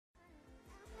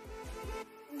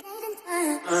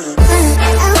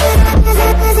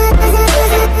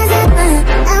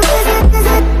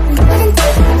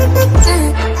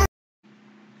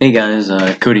Hey guys,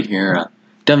 Cody here.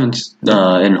 Devin's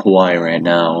in Hawaii right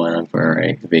now for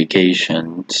a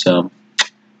vacation, so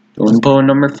doing poem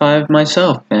number 5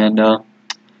 myself, and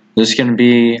this is gonna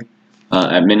be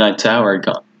at Midnight's Hour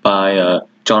by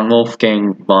John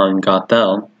Wolfgang von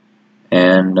Goethe,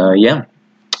 and yeah,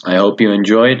 I hope you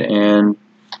enjoyed, and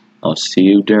I'll see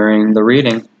you during the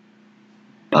reading.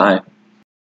 Bye.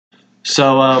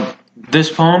 So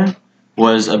this poem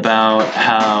was about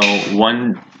how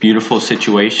one beautiful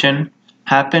situation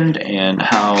happened and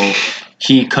how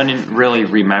he couldn't really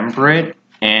remember it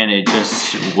and it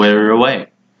just withered away.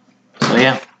 So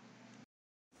yeah.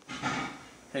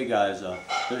 Hey guys,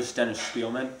 this is Dennis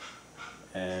Spielman,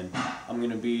 and I'm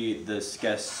going to be this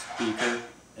guest speaker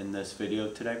in this video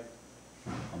today.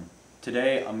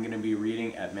 Today I'm going to be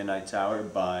reading At Midnight's Hour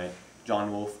by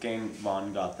John Wolfgang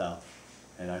von Goethe,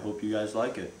 and I hope you guys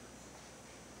like it.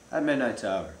 At midnight's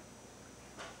hour,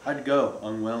 I'd go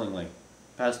unwillingly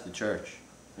past the church,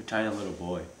 a tiny little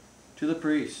boy, to the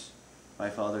priest, my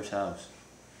father's house.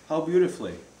 How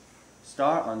beautifully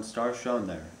star on star shone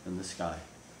there in the sky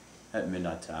at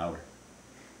midnight's hour.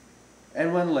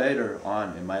 And when later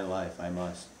on in my life I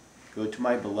must go to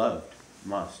my beloved,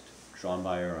 must, drawn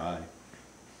by her eye,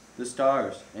 the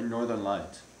stars and northern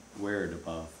lights weird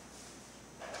above.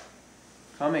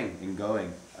 Coming and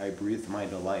going, I breathe my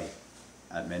delight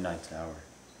at midnight's hour,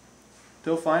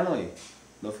 till finally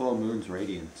the full moon's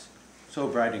radiance, so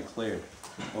bright and clear,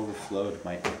 overflowed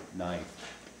my night,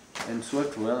 and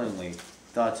swift willingly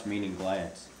thought's meaning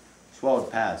glance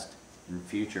swelled past and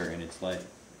future in its light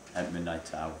at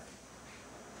midnight's hour.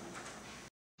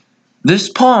 This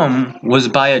poem was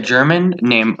by a German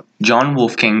named John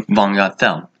Wolfgang von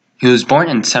Goethe. He was born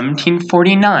in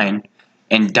 1749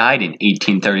 and died in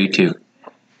 1832.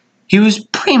 He was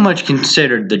pretty much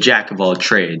considered the jack of all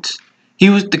trades. He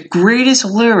was the greatest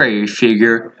literary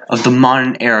figure of the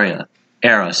modern era,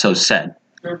 so said.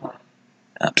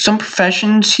 Some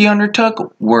professions he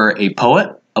undertook were a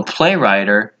poet, a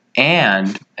playwright,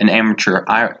 and an amateur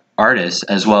artist,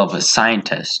 as well as a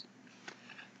scientist.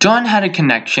 John had a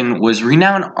connection with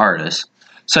renowned artists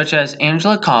such as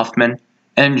Angela Kaufman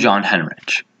and John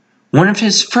Henrich. One of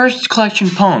his first collection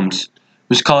poems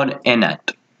was called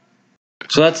Annette.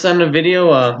 So that's the end of the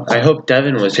video. I hope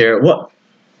Devin was here. What?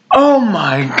 Oh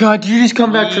my god, did you just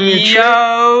come back from your trip?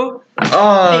 Yo!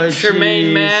 Oh,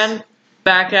 Tremaine, man.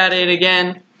 Back at it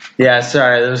again. Yeah,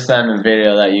 sorry, this was the end of the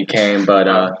video that you came, but,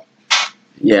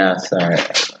 yeah, sorry.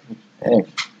 Hey,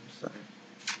 sorry.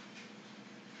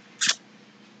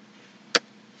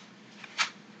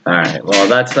 Alright, well,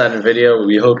 that's the end of the video.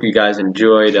 We hope you guys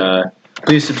enjoyed.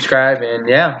 Please subscribe, and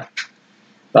yeah.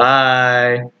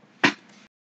 Bye.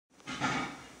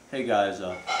 Hey guys,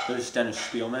 this is Dennis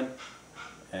Spielman,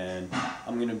 and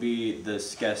I'm going to be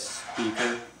this guest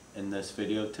speaker in this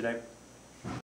video today.